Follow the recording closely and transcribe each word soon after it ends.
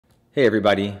Hey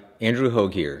everybody, Andrew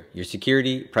Hogue here, your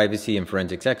security, privacy, and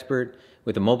forensics expert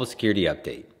with a mobile security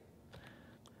update.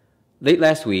 Late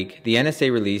last week, the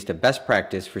NSA released a best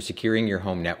practice for securing your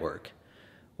home network.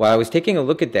 While I was taking a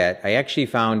look at that, I actually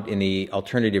found in the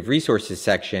alternative resources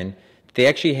section, they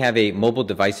actually have a mobile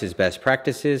devices best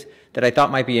practices that I thought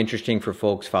might be interesting for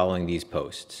folks following these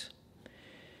posts.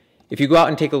 If you go out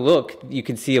and take a look, you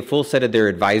can see a full set of their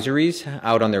advisories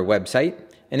out on their website.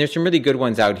 And there's some really good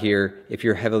ones out here if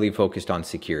you're heavily focused on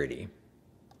security.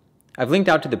 I've linked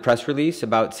out to the press release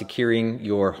about securing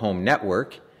your home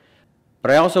network,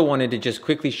 but I also wanted to just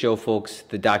quickly show folks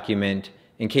the document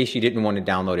in case you didn't want to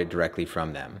download it directly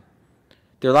from them.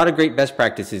 There are a lot of great best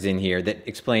practices in here that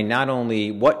explain not only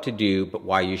what to do, but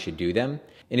why you should do them.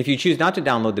 And if you choose not to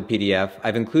download the PDF,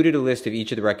 I've included a list of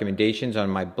each of the recommendations on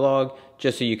my blog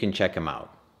just so you can check them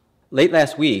out. Late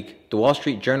last week, the Wall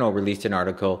Street Journal released an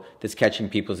article that's catching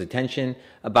people's attention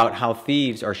about how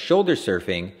thieves are shoulder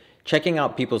surfing, checking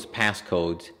out people's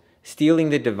passcodes,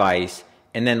 stealing the device,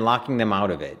 and then locking them out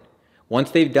of it.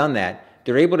 Once they've done that,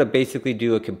 they're able to basically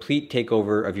do a complete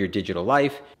takeover of your digital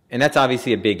life, and that's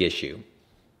obviously a big issue.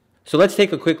 So let's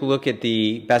take a quick look at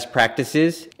the best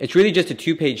practices. It's really just a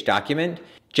two-page document.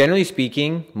 Generally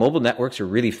speaking, mobile networks are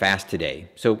really fast today,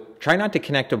 so try not to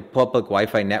connect to public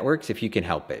Wi-Fi networks if you can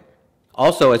help it.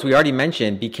 Also, as we already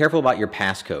mentioned, be careful about your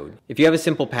passcode. If you have a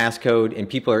simple passcode and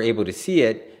people are able to see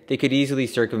it, they could easily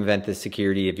circumvent the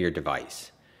security of your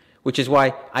device. Which is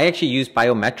why I actually use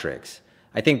biometrics.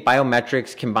 I think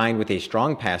biometrics combined with a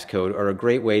strong passcode are a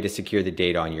great way to secure the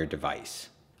data on your device.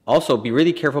 Also, be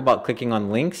really careful about clicking on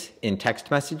links in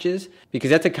text messages because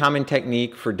that's a common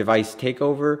technique for device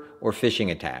takeover or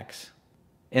phishing attacks.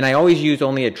 And I always use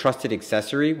only a trusted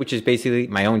accessory, which is basically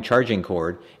my own charging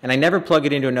cord, and I never plug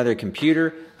it into another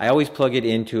computer. I always plug it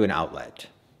into an outlet.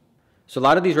 So a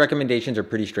lot of these recommendations are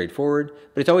pretty straightforward,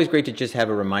 but it's always great to just have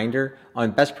a reminder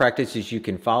on best practices you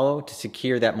can follow to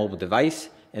secure that mobile device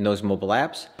and those mobile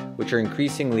apps, which are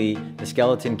increasingly the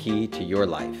skeleton key to your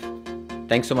life.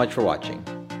 Thanks so much for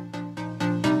watching.